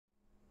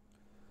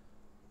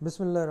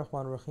Bismillah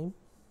ar-Rahman ar-Rahim.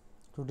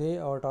 Today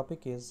our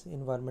topic is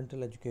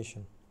environmental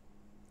education.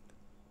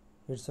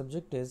 Its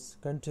subject is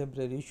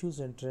contemporary issues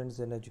and trends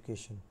in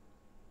education.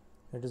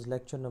 It is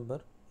lecture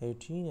number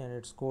 18 and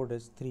its code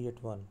is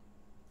 381.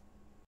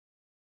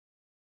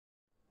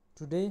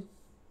 Today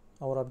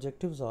our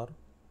objectives are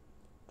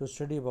to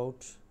study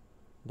about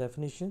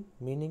definition,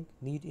 meaning,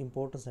 need,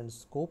 importance and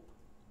scope,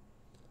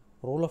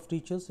 role of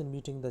teachers in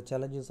meeting the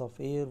challenges of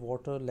air,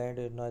 water, land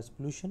and noise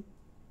pollution,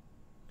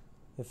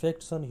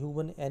 effects on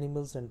human,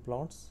 animals and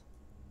plants,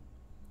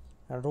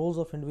 and roles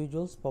of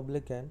individuals,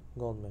 public and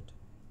government.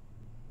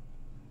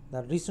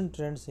 The recent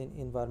trends in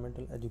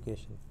environmental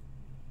education.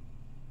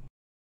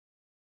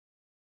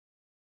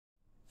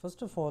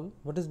 First of all,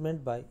 what is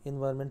meant by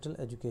environmental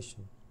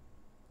education?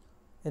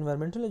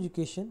 Environmental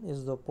education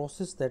is the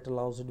process that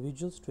allows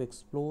individuals to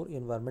explore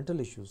environmental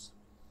issues,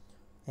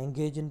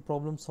 engage in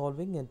problem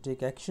solving, and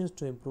take actions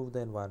to improve the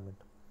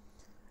environment.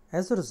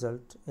 As a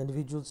result,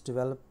 individuals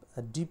develop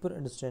a deeper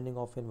understanding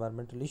of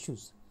environmental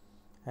issues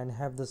and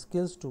have the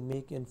skills to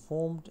make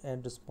informed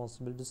and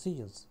responsible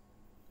decisions.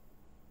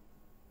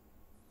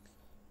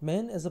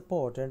 Man, as a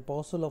part and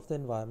parcel of the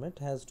environment,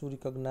 has to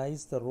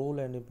recognize the role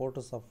and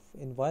importance of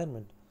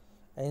environment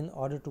in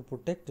order to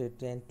protect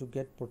it and to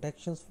get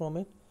protections from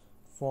it.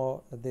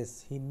 For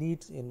this, he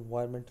needs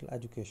environmental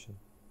education.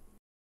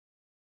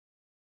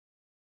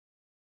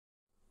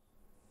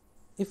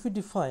 If we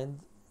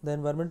define the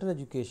environmental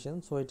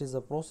education, so it is a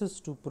process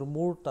to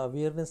promote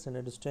awareness and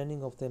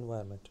understanding of the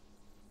environment,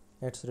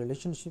 its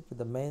relationship with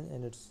the man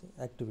and its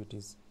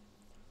activities.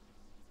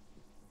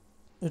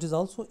 It is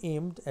also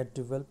aimed at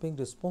developing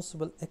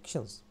responsible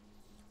actions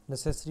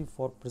necessary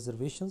for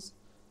preservations,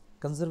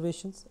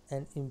 conservations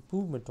and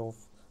improvement of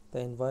the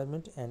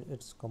environment and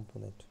its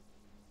component.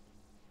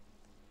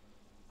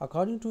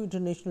 According to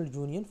International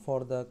Union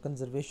for the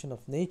Conservation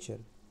of Nature,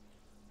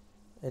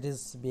 it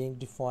is being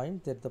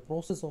defined that the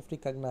process of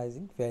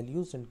recognizing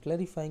values and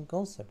clarifying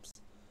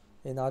concepts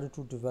in order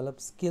to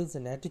develop skills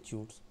and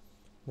attitudes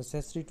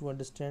necessary to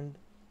understand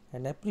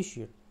and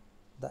appreciate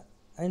the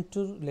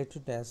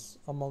interrelatedness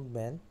among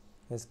man,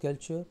 his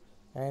culture,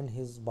 and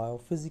his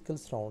biophysical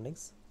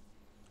surroundings.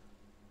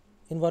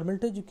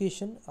 Environmental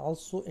education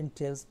also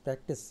entails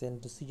practice in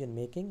decision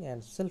making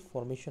and self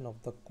formation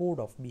of the code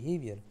of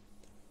behavior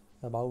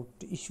about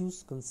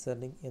issues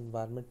concerning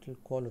environmental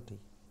quality.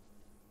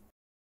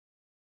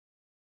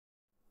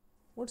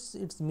 What's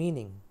its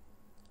meaning?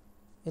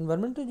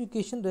 Environmental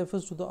education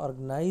refers to the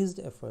organized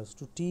efforts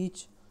to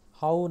teach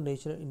how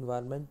nature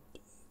environment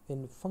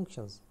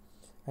functions,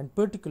 and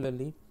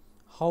particularly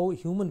how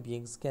human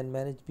beings can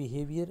manage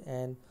behavior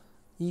and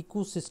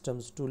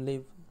ecosystems to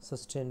live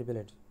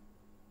sustainability.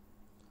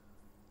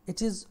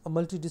 It is a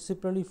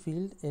multidisciplinary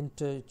field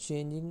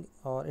interchanging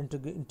or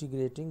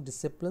integrating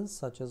disciplines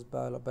such as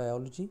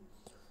biology,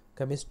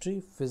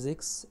 chemistry,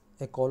 physics,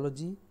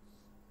 ecology,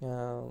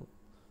 uh,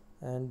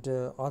 and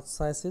earth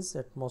sciences,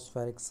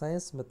 atmospheric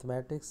science,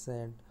 mathematics,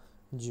 and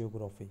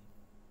geography.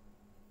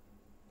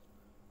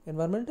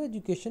 Environmental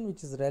education,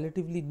 which is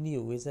relatively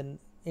new, is an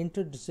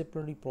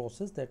interdisciplinary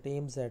process that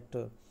aims at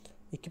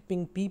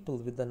equipping people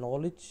with the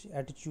knowledge,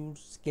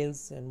 attitudes,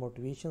 skills, and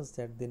motivations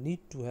that they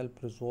need to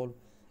help resolve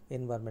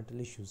environmental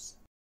issues.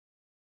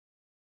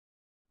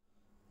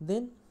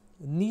 Then,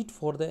 need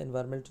for the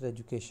environmental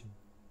education.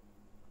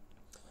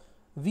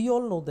 We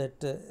all know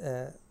that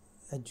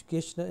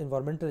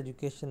environmental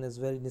education is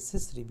very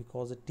necessary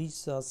because it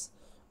teaches us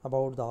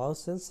about the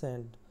ourselves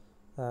and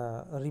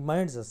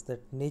reminds us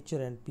that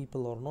nature and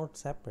people are not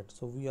separate.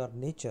 So we are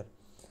nature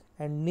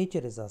and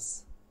nature is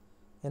us.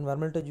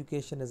 Environmental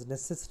education is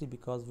necessary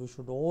because we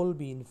should all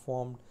be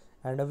informed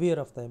and aware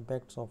of the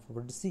impacts of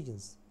our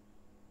decisions.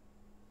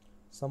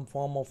 Some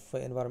form of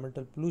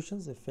environmental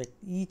pollutions affect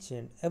each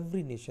and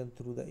every nation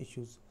through the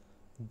issues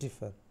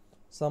differ.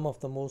 Some of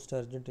the most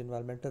urgent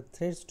environmental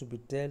threats to be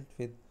dealt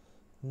with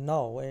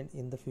now and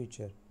in the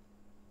future.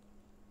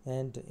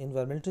 And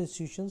environmental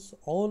institutions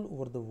all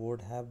over the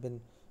world have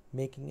been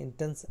making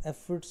intense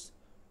efforts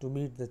to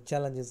meet the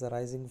challenges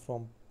arising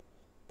from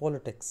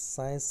politics,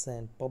 science,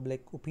 and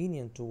public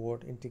opinion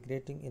toward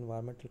integrating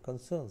environmental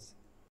concerns.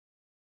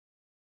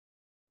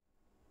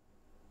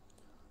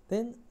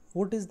 Then,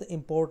 what is the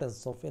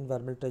importance of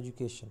environmental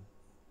education?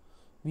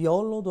 We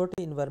all know that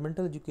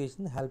environmental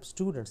education helps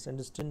students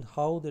understand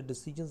how their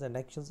decisions and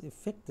actions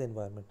affect the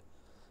environment,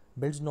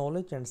 builds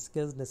knowledge and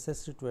skills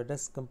necessary to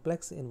address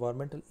complex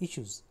environmental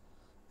issues,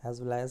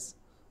 as well as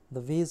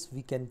the ways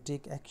we can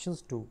take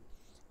actions to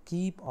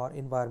keep our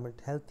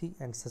environment healthy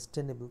and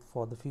sustainable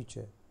for the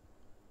future.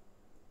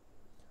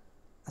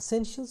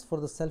 Essentials for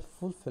the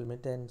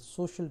self-fulfillment and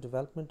social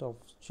development of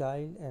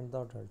child and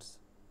the adults.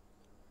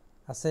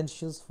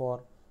 Essentials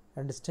for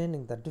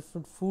understanding the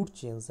different food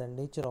chains and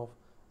nature of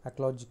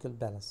ecological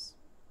balance.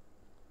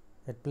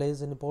 It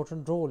plays an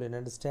important role in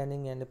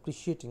understanding and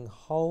appreciating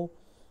how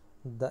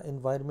the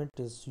environment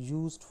is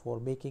used for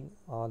making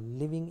a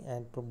living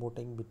and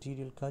promoting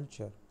material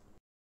culture.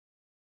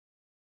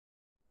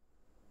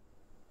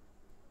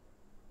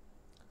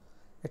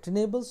 It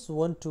enables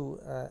one to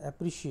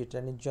appreciate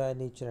and enjoy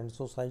nature and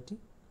society.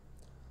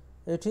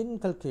 It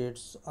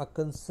inculcates a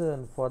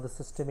concern for the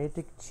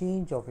systematic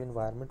change of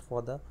environment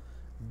for the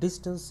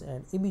distance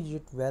and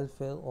immediate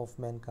welfare of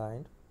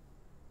mankind.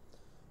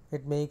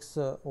 It makes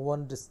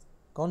one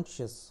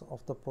conscious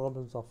of the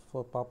problems of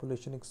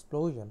population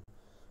explosion,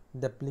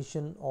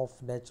 depletion of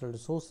natural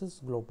resources,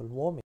 global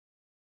warming.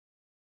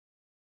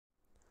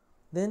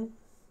 Then,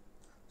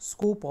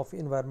 scope of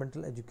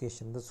environmental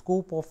education. The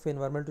scope of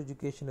environmental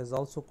education is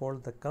also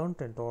called the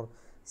content or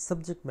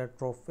subject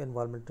matter of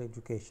environmental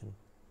education.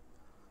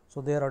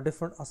 So there are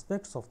different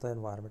aspects of the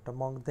environment.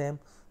 Among them,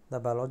 the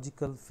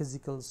biological,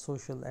 physical,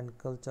 social, and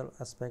cultural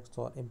aspects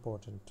are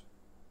important.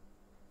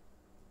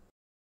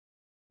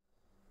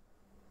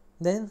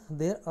 Then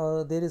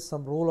there is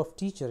some role of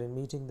teacher in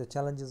meeting the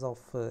challenges of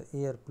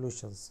air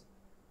pollutions.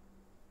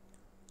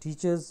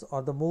 Teachers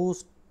are the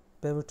most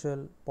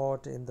pivotal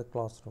part in the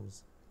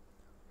classrooms.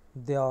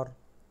 They are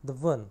the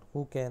one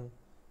who can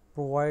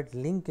provide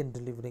link in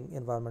delivering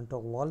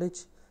environmental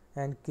knowledge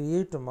and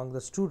create among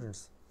the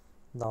students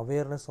the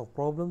awareness of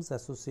problems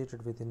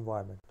associated with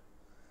environment.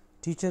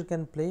 Teacher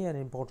can play an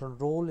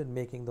important role in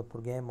making the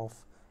program of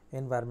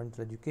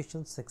environmental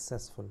education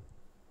successful.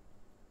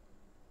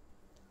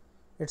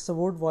 It's a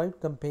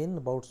worldwide campaign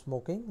about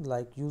smoking,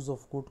 like use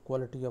of good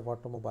quality of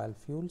automobile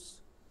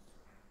fuels,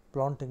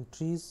 planting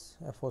trees,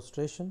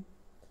 afforestation,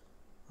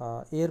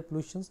 air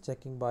pollution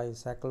checking by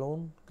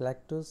cyclone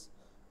collectors,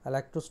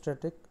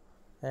 electrostatic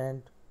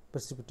and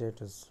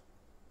precipitators,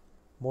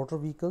 motor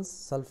vehicles,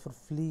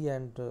 sulfur-free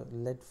and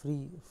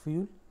lead-free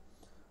fuel,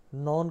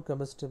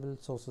 non-combustible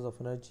sources of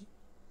energy,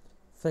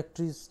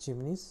 factories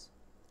chimneys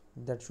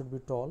that should be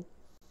tall,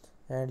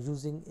 and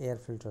using air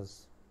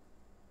filters.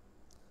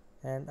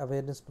 And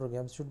awareness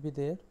programs should be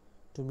there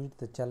to meet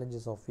the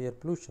challenges of air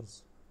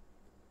pollutions.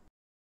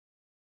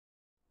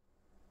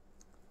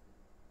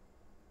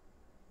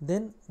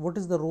 Then what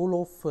is the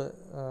role of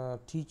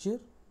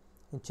teacher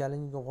in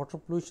challenging of water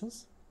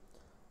pollutions?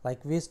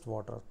 Like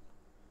wastewater,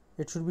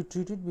 it should be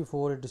treated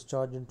before it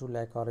discharged into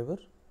lake or river,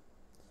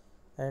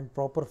 and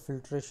proper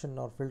filtration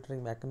or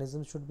filtering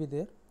mechanism should be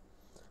there.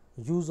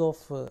 Use of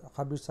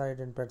herbicide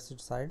and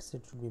pesticides,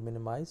 it should be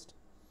minimized.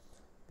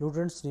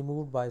 Pollutants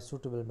removed by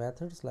suitable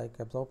methods like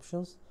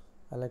absorptions,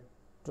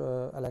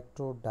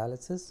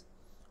 electrodialysis,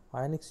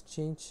 ion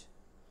exchange,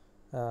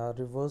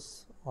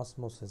 reverse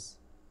osmosis.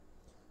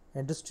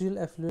 Industrial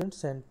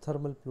effluents and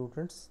thermal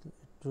pollutants, it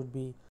should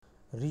be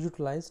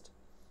reutilized.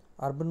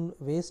 Urban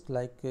waste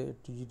like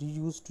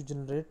reused to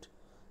generate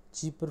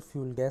cheaper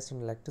fuel gas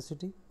and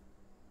electricity.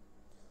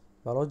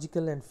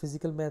 Biological and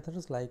physical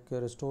methods like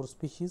restore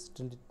species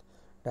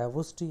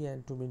diversity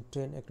and to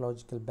maintain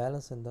ecological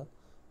balance in the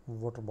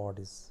water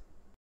bodies.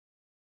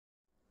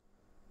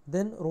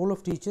 Then role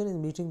of teacher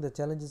in meeting the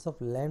challenges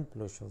of land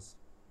pollutions.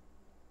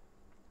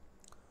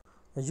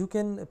 You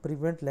can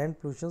prevent land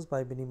pollutions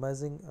by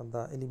minimizing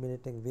the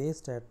eliminating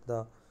waste at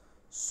the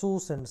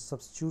source and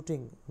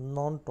substituting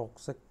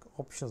non-toxic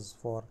options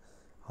for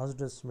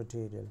hazardous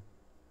material.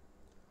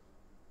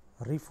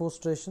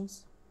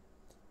 Reforestations,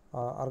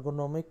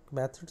 ergonomic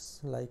methods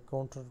like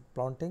counter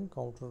planting,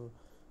 counter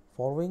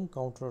furrowing,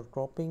 counter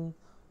cropping,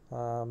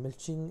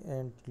 mulching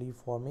and leaf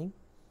forming,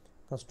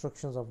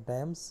 constructions of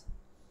dams,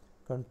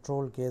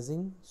 control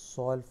grazing,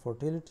 soil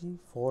fertility,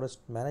 forest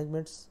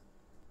managements,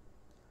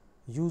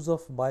 use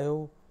of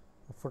bio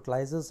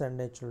fertilizers and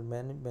natural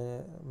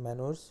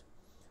manures,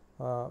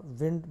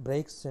 wind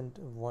breaks and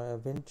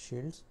wind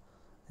shields,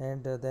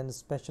 and then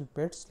special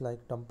pits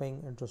like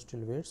dumping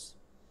industrial wastes,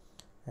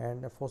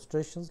 and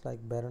afforastations like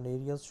barren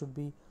areas should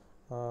be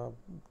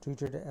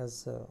treated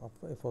as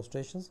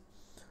afforastations.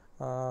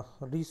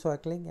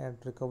 Recycling and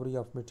recovery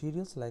of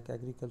materials like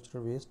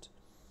agricultural waste,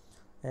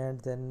 and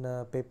then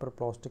paper,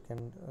 plastic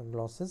and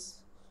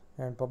glosses,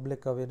 and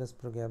public awareness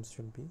programs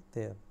should be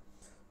there.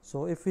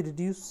 So if we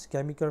reduce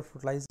chemical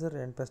fertilizer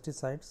and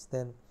pesticides,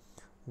 then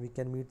we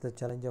can meet the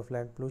challenge of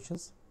land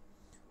pollutions.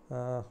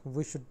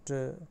 We should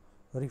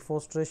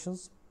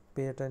reforestations,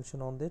 pay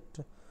attention on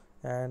it,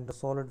 and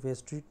solid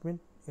waste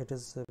treatment, it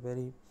is a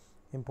very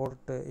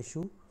important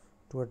issue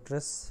to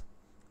address.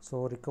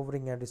 So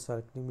recovering and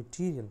recycling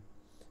material,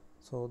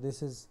 so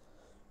this is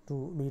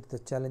to meet the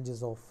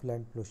challenges of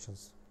land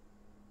pollutions.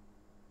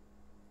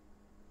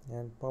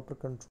 And proper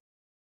control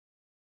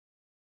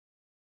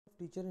of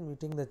teacher in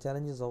meeting the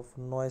challenges of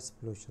noise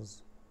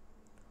pollutions.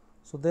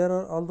 So there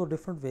are although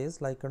different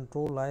ways, like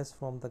control lies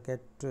from the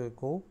get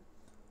go.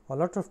 A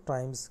lot of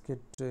times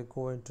kids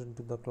go into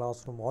the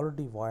classroom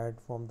already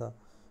wired from the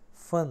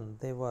fun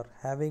they were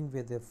having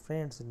with their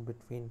friends in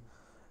between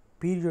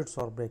periods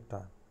or break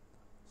time.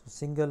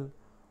 So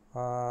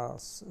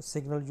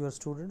signal your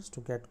students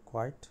to get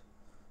quiet,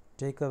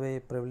 take away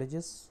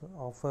privileges,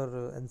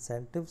 offer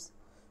incentives,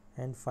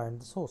 and find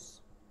the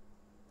source.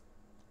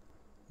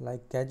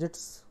 Like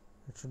gadgets,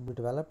 it should be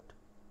developed.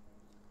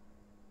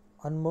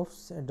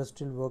 Unmuffs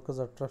industrial workers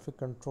or traffic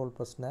control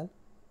personnel.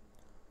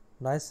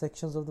 Nice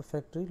sections of the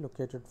factory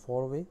located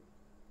far away,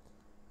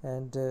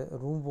 and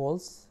room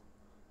walls,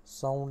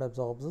 sound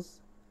absorbers,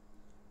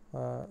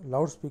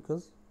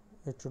 Loudspeakers,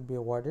 it should be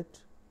avoided.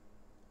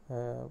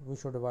 We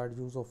should avoid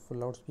use of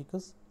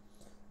loudspeakers,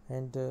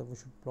 and we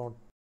should not.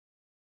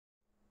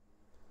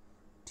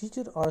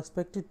 Teachers are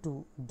expected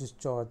to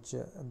discharge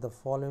the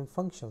following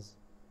functions.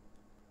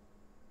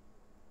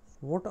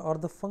 What are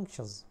the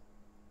functions?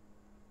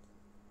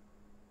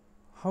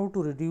 How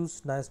to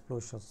reduce noise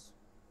pollution,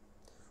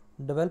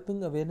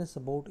 developing awareness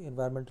about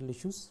environmental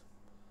issues,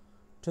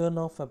 turn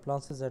off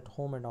appliances at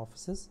home and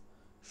offices,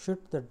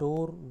 shut the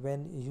door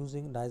when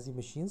using noisy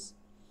machines,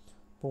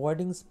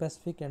 providing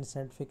specific and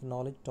scientific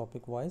knowledge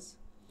topic wise,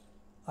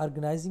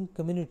 organizing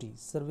community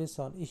surveys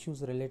on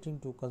issues relating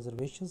to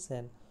conservation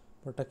and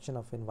protection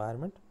of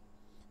environment,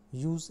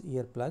 use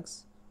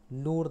earplugs,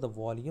 lower the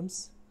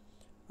volumes,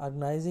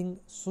 organizing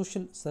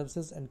social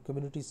services and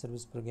community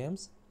service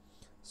programs,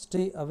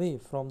 stay away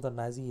from the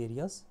noisy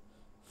areas,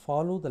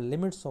 follow the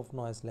limits of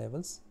noise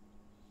levels,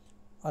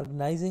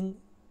 organizing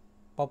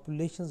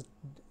populations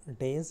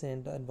days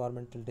and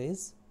environmental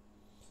days,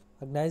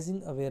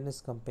 organizing awareness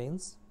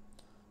campaigns,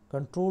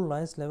 control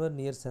noise level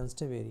near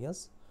sensitive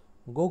areas,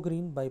 go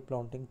green by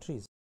planting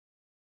trees.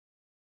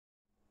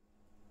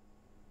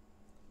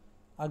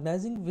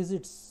 Organizing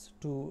visits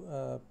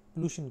to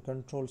pollution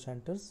control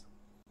centers,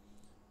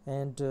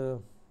 and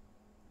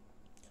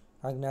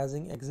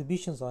organizing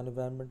exhibitions on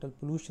environmental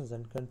pollution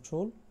and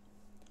control,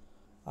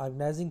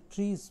 organizing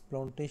trees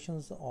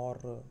plantations or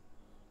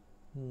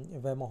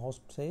vermihorst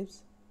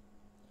saves,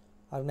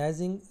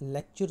 organizing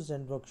lectures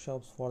and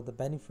workshops for the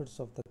benefits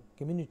of the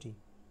community,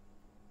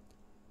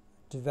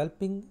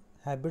 developing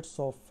habits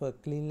of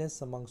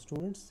cleanliness among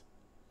students,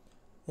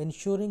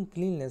 ensuring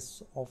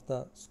cleanliness of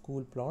the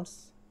school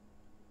plants,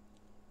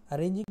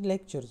 arranging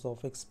lectures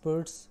of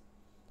experts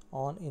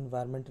on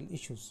environmental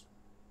issues.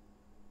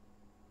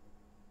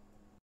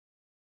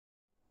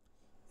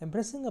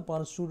 Impressing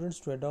upon students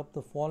to adopt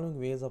the following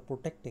ways of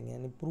protecting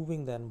and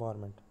improving the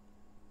environment.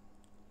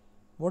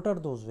 What are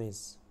those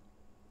ways?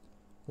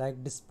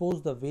 Like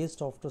dispose the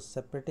waste after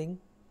separating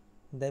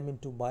them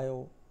into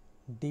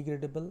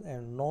biodegradable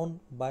and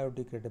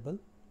non-biodegradable.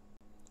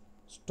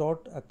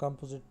 Start a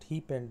composite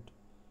heap and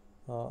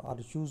or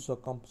use a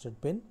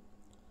composite bin.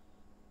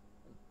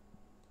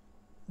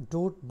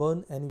 Don't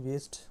burn any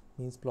waste,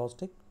 means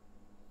plastic.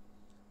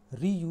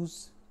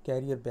 Reuse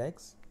carrier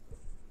bags.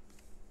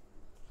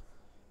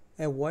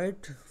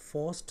 Avoid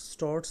fast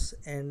starts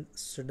and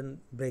sudden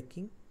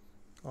braking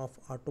of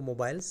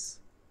automobiles.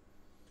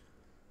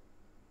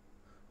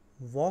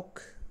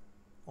 Walk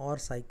or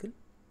cycle.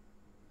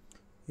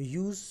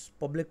 Use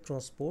public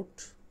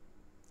transport.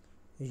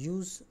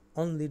 Use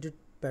unleaded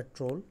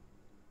petrol.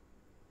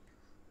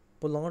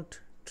 Plant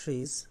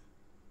trees.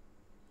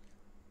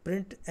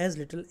 Print as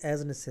little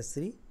as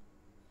necessary.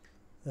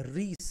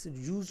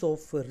 Use of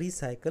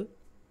recycle.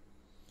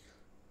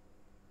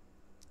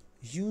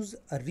 Use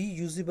a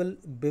reusable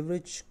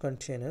beverage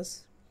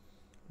containers.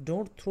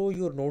 Don't throw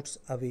your notes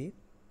away.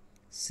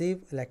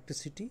 Save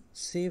electricity.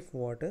 Save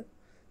water.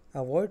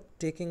 Avoid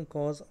taking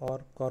cars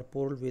or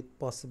carpool with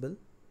possible.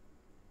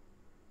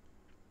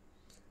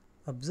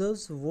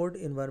 Observes World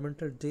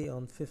Environmental Day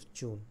on 5th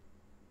June.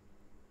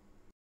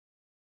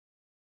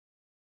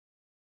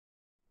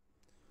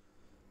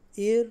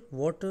 Air,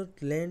 water,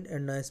 land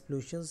and noise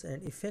pollutions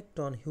and effect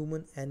on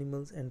human,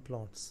 animals and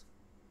plants.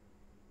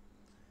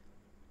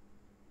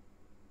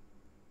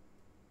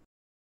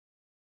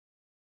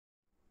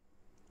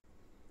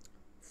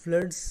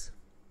 Floods,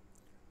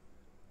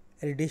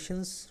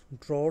 irrigations,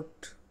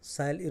 drought,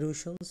 soil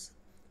erosions,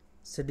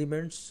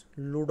 sediments,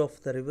 load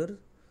of the river,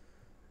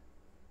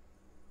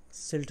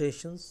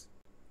 siltations,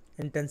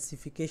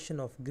 intensification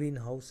of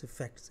greenhouse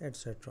effects,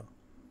 etc.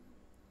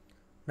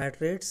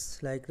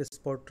 Nitrates like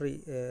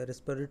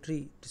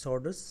respiratory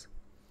disorders,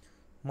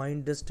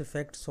 mine dust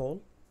affect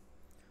soil,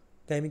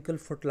 chemical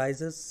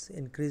fertilizers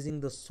increasing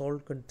the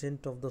salt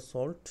content of the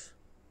salt,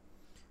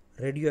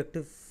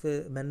 radioactive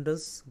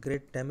minerals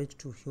great damage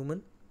to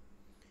human,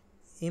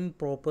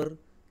 improper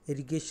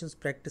irrigation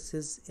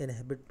practices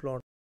inhibit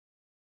plant.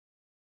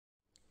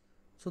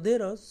 So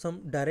there are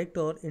some direct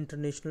or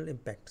international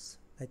impacts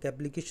like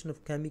application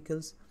of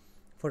chemicals,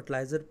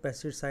 fertilizer,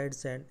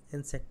 pesticides and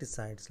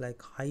insecticides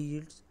like high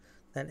yields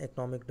than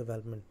economic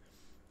development,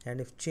 and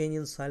if change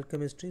in soil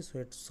chemistry, so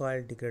it's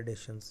soil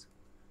degradations.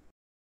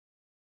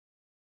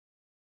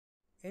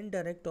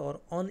 Indirect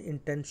or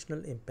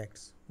unintentional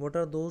impacts, what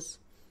are those?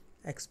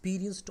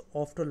 Experienced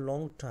after a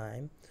long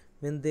time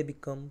when they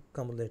become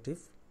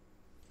cumulative,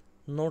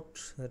 not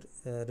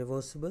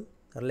reversible,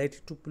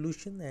 related to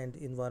pollution and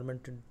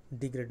environmental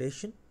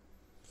degradation,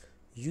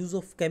 use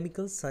of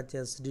chemicals such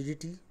as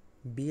DDT,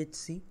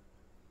 BHC,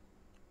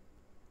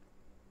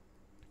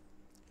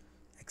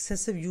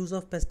 excessive use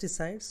of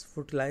pesticides,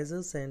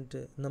 fertilizers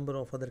and number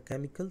of other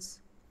chemicals.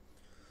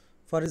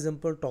 For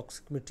example,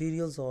 toxic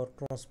materials are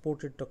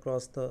transported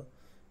across the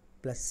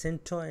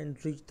placenta and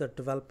reach the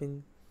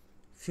developing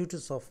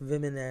fetus of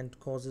women and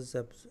causes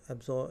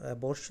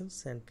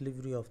abortions and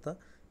delivery of the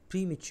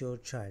premature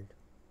child.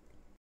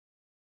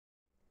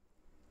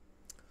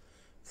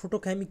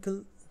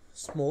 Photochemical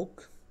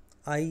smoke,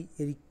 eye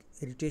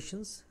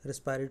irritations,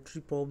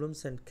 respiratory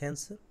problems, and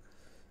cancer.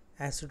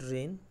 Acid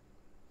rain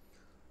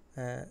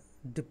uh,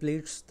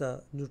 depletes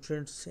the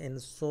nutrients in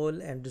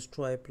soil and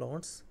destroy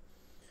plants.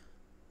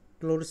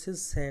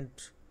 Chlorosis and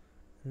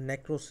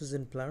necrosis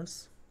in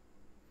plants.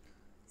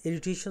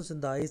 Irritations in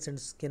the eyes and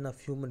skin of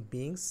human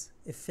beings.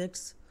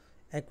 Affects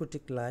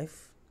aquatic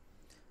life.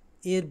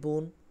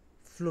 Airborne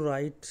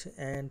fluoride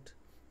and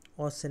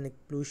arsenic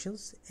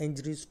pollutions.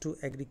 Injuries to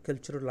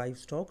agricultural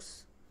livestock.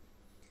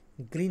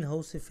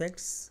 Greenhouse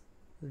effects.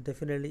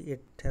 Definitely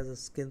it has a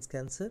skin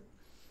cancer.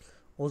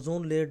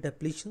 Ozone layer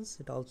depletions,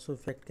 it also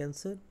affect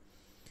cancer.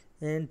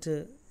 And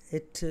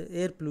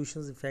air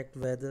pollutions affect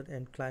weather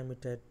and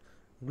climate at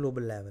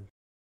global level.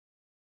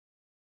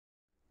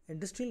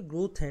 Industrial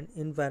growth and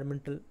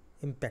environmental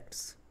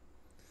impacts.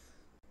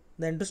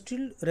 The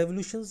industrial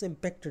revolutions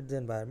impacted the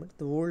environment.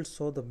 The world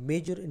saw the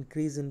major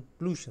increase in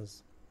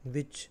pollutions,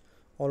 which,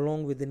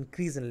 along with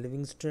increase in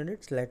living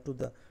standards, led to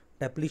the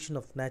depletion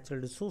of natural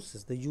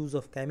resources. The use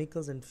of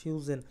chemicals and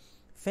fuels in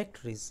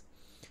factories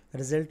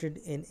resulted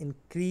in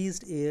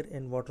increased air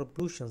and water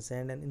pollutions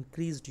and an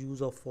increased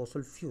use of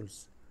fossil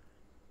fuels.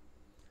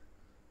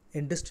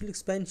 Industrial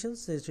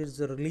expansions, it is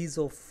the release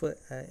of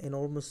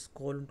enormous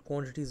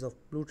quantities of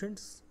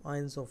pollutants,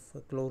 ions of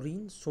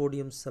chlorine,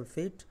 sodium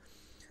sulfate,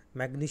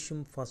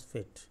 magnesium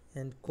phosphate,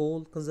 and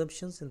coal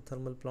consumptions in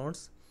thermal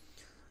plants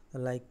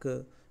like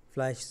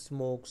flash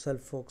smoke,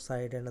 sulfur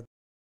oxide, and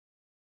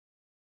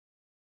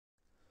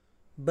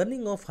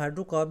burning of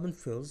hydrocarbon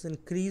fuels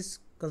increase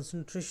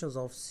concentrations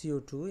of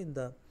CO2 in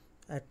the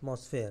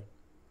atmosphere,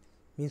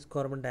 means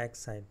carbon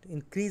dioxide.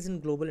 Increase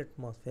in global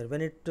atmosphere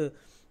when it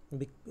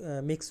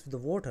mix with the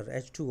water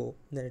H2O,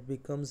 then it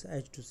becomes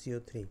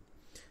H2CO3.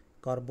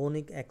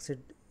 Carbonic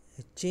acid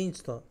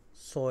change the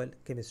soil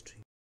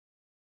chemistry.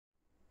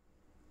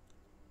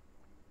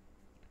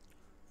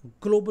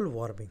 Global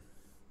warming.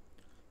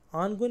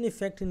 Ongoing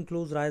effect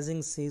includes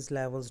rising sea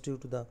levels due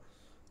to the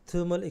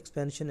thermal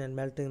expansion and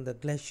melting the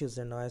glaciers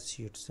and ice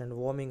sheets, and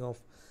warming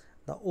of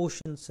the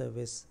ocean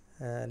surface,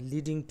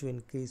 leading to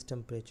increased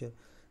temperature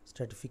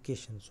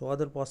stratification. So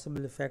other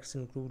possible effects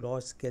include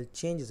large scale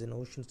changes in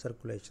ocean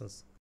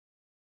circulations.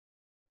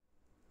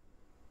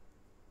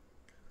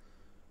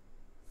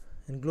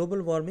 In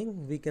global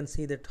warming, we can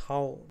see that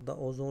how the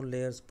ozone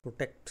layers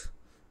protect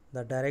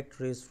the direct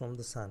rays from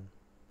the sun.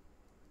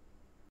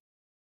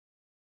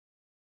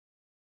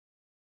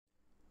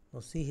 Now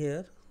see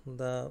here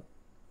the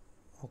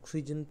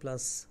oxygen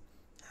plus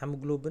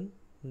hemoglobin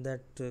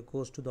that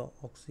goes to the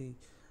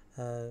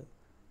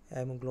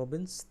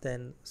hemoglobins,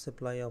 then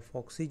supply of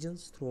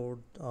oxygens throughout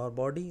our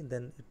body,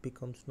 then it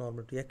becomes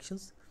normal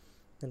reactions.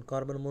 Then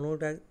carbon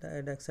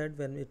monoxide,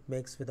 when it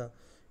makes with the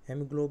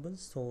hemoglobins,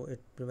 so it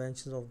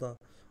prevention of the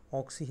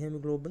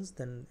oxyhemoglobins,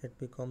 then it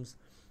becomes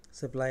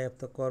supply of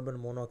the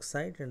carbon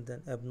monoxide, and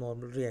then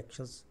abnormal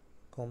reactions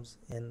comes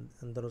in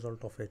the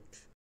result of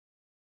it.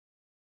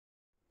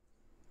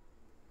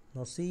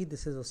 Now see,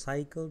 this is a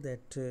cycle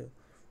that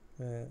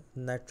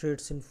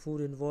nitrates in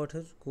food and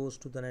water goes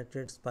to the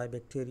nitrates by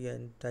bacteria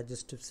in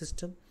digestive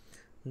system,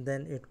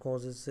 then it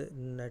causes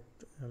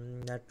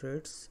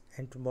nitrates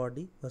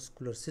antibody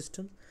vascular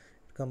system,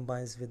 it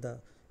combines with the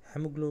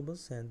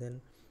hemoglobins and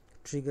then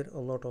trigger a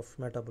lot of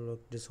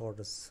metabolic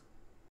disorders.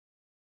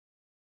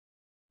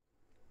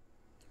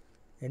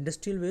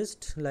 Industrial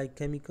waste like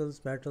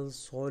chemicals, metals,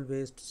 soil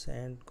wastes,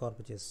 and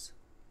garbages.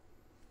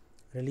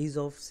 Release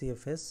of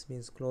CFS,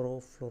 means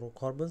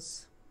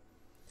chlorofluorocarbons.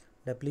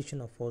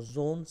 Depletion of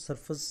ozone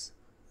surface.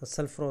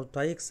 Sulfur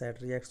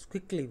dioxide reacts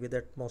quickly with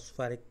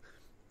atmospheric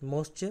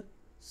moisture,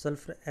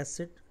 sulfur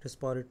acid,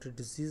 respiratory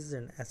diseases,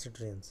 and acid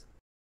rains.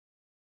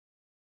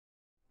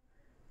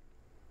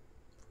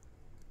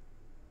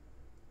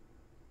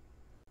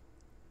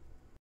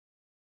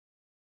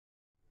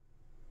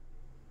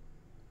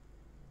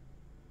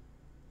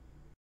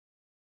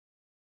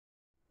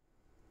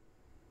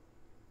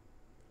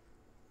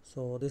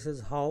 So this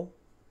is how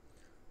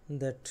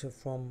that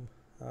from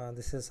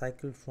this is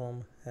cycle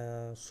from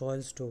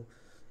soils to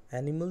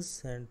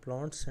animals and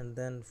plants, and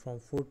then from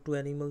food to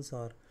animals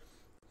or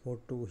food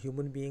to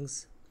human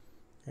beings,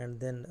 and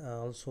then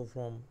also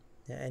from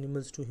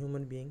animals to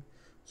human being.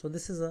 So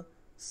this is a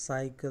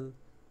cycle,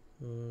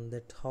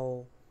 that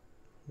how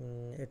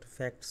it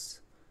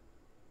affects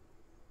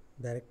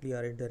directly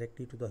or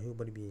indirectly to the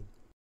human being.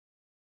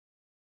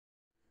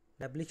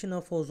 Depletion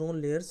of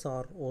ozone layers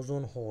or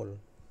ozone hole.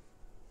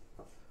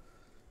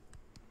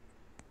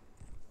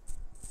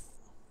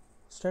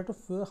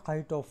 Stratosphere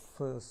height of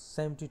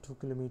 72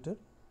 km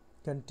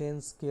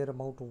contains scarce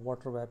amount of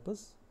water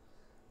vapors.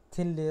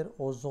 Thin layer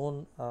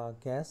ozone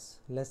gas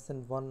less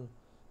than 1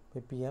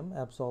 ppm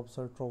absorbs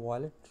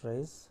ultraviolet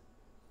rays.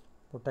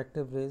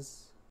 Protective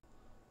rays.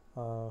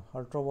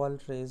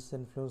 Ultraviolet rays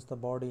influence the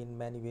body in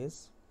many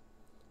ways,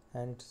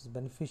 and its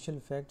beneficial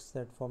effects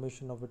that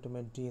formation of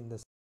vitamin D in the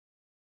skin.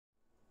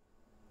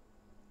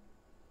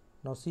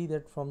 Now see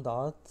that from the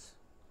earth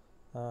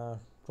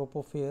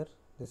troposphere,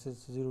 this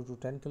is 0 to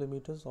 10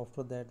 kilometers.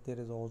 After that there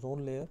is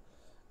ozone layer,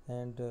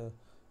 and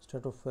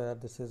stratosphere.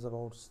 This is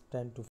about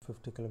 10 to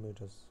 50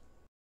 kilometers.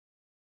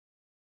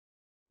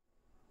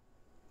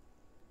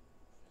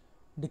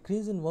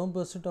 Decrease in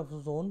 1% of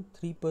ozone,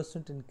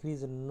 3%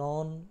 increase in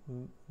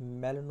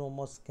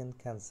non-melanoma skin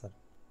cancer.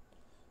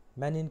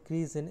 Man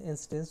increase in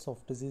incidence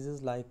of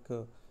diseases like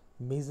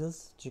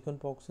measles,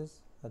 chickenpox,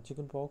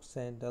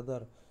 and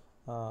other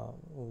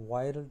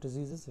viral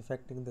diseases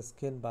affecting the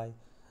skin by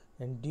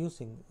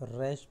inducing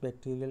rash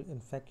bacterial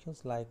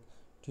infections like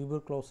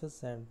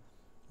tuberculosis and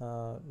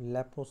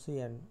leprosy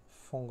and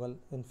fungal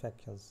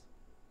infections.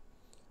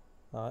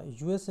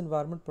 US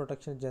Environment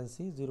Protection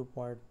Agency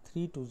 0.3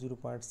 to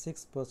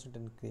 0.6%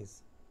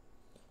 increase.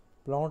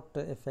 Plant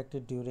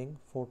affected during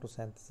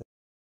photosynthesis.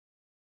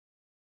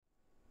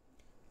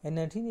 In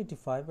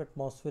 1985,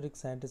 atmospheric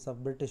scientists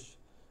of British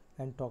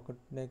Antarctic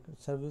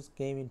Service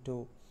came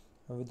into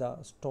with a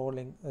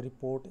stalling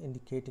report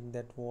indicating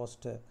that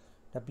vast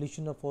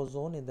depletion of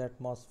ozone in the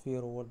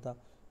atmosphere over the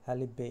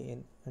Halib Bay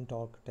in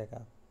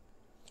Antarctica.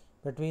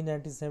 Between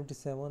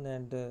 1977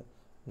 and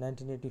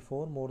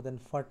 1984, more than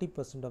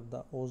 40% of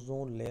the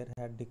ozone layer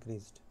had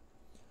decreased.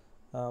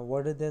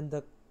 Wider than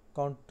the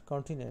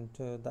continent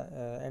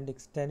and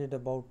extended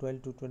about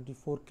 12 to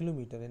 24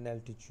 km in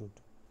altitude.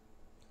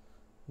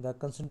 The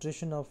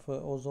concentration of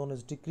ozone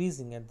is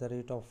decreasing at the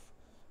rate of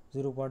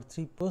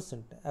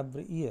 0.3%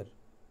 every year.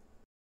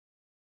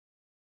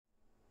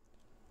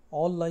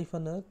 All life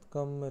on Earth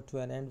come to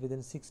an end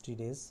within 60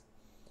 days,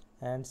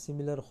 and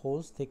similar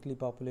holes thickly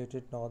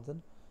populated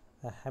northern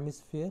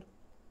hemisphere.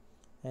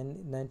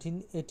 In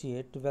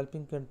 1988,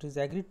 developing countries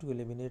agreed to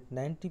eliminate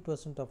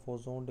 90% of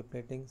ozone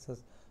depleting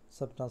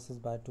substances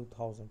by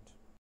 2000.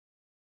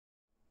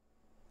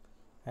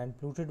 And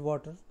polluted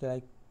water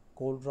like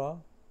cholera,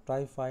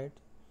 typhoid,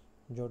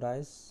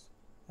 jaundice,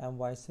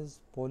 M.Phil,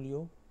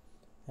 polio,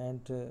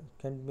 and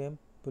cadmium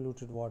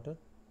polluted water,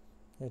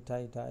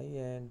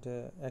 and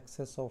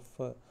excess of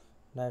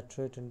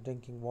nitrate in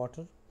drinking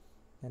water,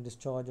 and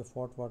discharge of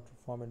hot water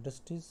from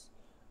industries,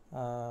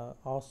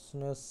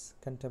 arsonous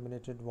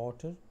contaminated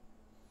water,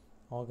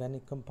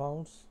 organic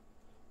compounds,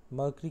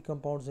 mercury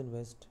compounds in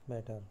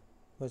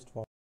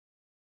wastewater,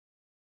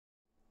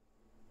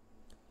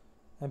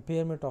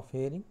 impairment of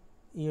hearing,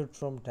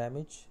 eardrum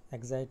damage,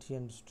 anxiety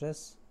and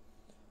stress,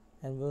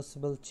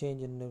 irreversible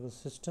change in nervous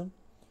system,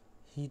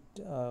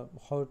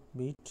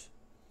 heartbeat,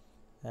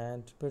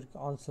 and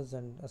typical ulcers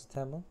and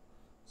asthma,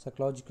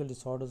 psychological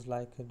disorders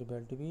like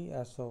debility,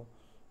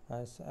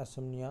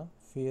 insomnia,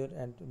 fear,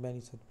 and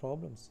many such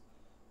problems.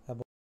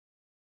 About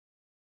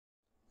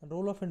the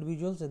role of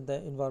individuals in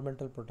the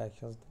environmental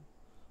protections,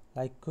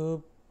 like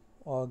curb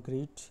or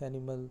greet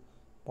animal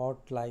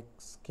part like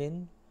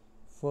skin,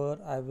 fur,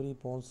 ivory,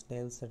 bones,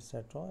 nails,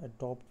 etc.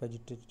 Adopt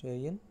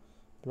vegetarian,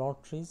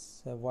 plant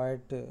trees,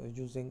 avoid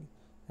using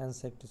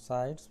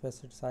insecticides,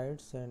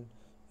 pesticides, and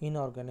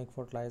inorganic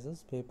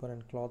fertilizers. Paper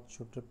and cloth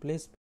should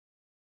replace.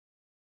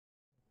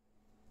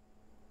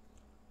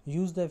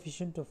 Use the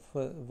efficient of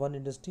one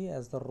industry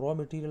as the raw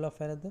material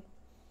of another.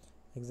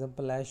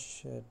 Example,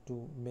 ash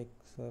to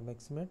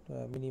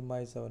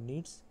minimize our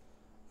needs.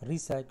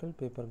 Recycle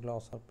paper,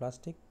 glass, or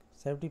plastic.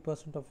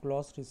 70% of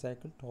glass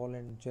recycled, Holland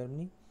and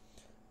Germany.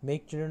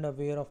 Make children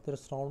aware of their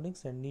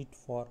surroundings and need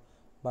for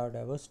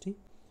biodiversity.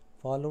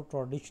 Follow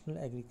traditional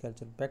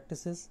agricultural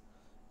practices.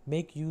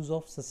 Make use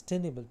of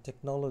sustainable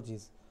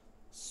technologies.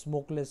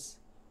 Smokeless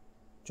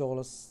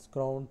chillers,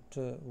 ground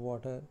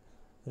water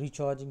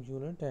recharging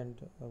unit, and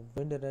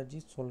wind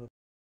energy, solar.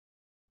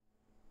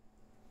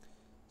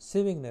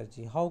 Saving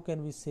energy. How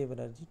can we save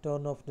energy?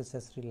 Turn off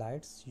necessary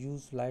lights.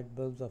 Use light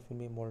bulbs of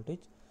minimum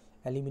voltage.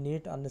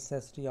 Eliminate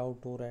unnecessary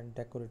outdoor and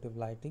decorative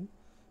lighting.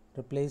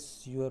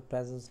 Replace your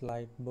presence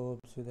light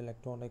bulbs with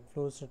electronic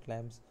fluorescent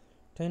lamps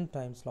 10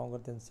 times longer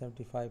than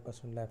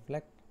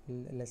 75%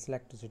 less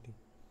electricity.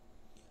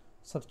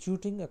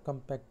 Substituting a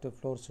compact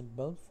fluorescent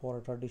bulb for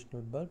a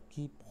traditional bulb,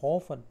 keep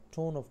half a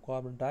ton of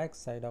carbon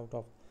dioxide out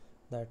of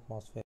the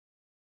atmosphere.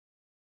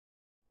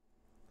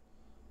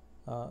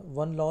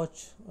 One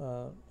large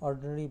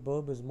ordinary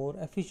bulb is more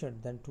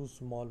efficient than two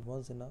small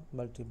ones in a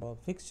multi-bulb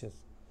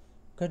fixtures.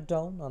 Cut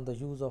down on the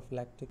use of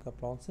electric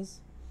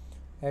appliances.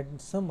 In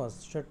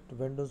summers, shut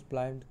windows,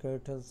 blind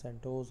curtains,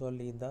 and doors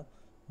early in the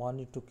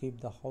morning to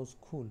keep the house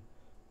cool.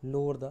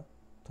 Lower the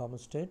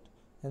thermostat.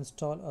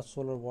 Install a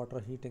solar water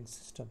heating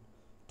system.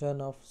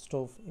 Turn off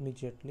stove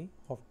immediately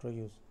after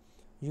use.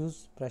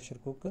 Use pressure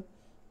cooker.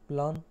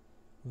 Plan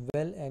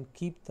well and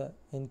keep the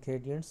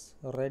ingredients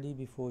ready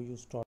before you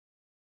start.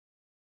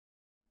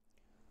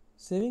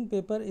 Saving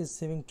paper is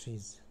saving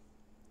trees.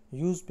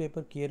 Use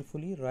paper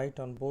carefully. Write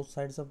on both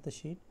sides of the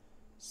sheet.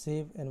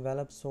 Save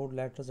envelopes, sold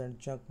letters, and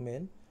junk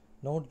mail.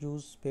 Don't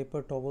use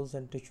paper towels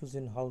and tissues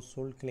in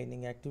household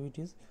cleaning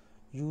activities.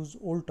 Use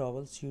old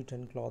towels, sheet,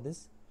 and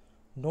clothes.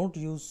 Don't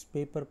use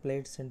paper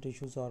plates and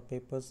tissues or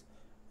papers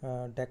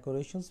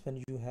decorations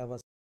when you have a.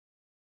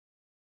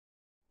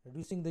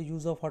 Reducing the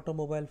use of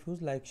automobile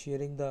fuels, like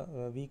sharing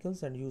the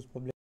vehicles and use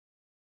public.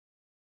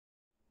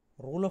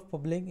 Role of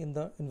public in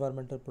the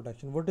environmental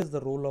protection. What is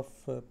the role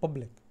of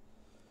public?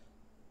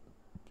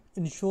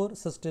 ensure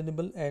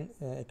sustainable and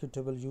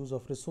equitable use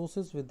of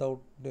resources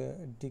without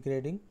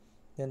degrading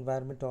the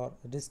environment or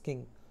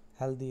risking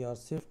health or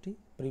safety,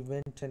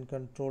 prevent and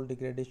control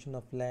degradation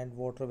of land,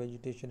 water,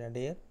 vegetation, and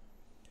air,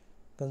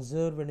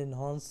 conserve and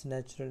enhance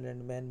natural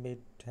and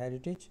man-made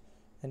heritage,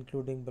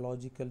 including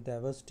biological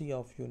diversity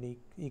of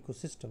unique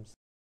ecosystems.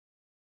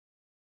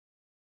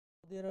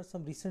 There are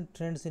some recent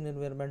trends in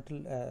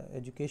environmental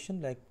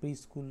education, like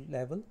preschool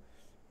level,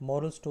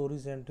 moral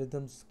stories and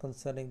rhythms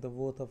concerning the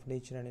worth of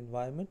nature and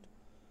environment,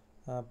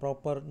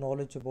 proper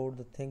knowledge about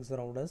the things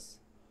around us,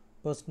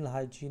 personal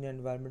hygiene and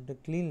environmental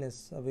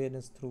cleanliness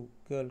awareness through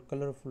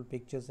colorful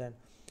pictures and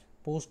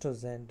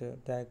posters and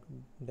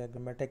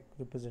diagrammatic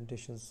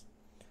representations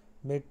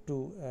made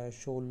to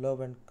show love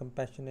and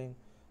compassion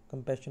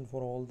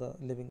for all the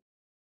living.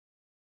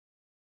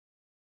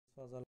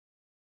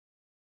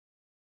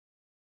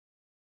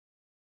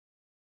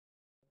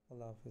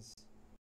 Allah Hafiz.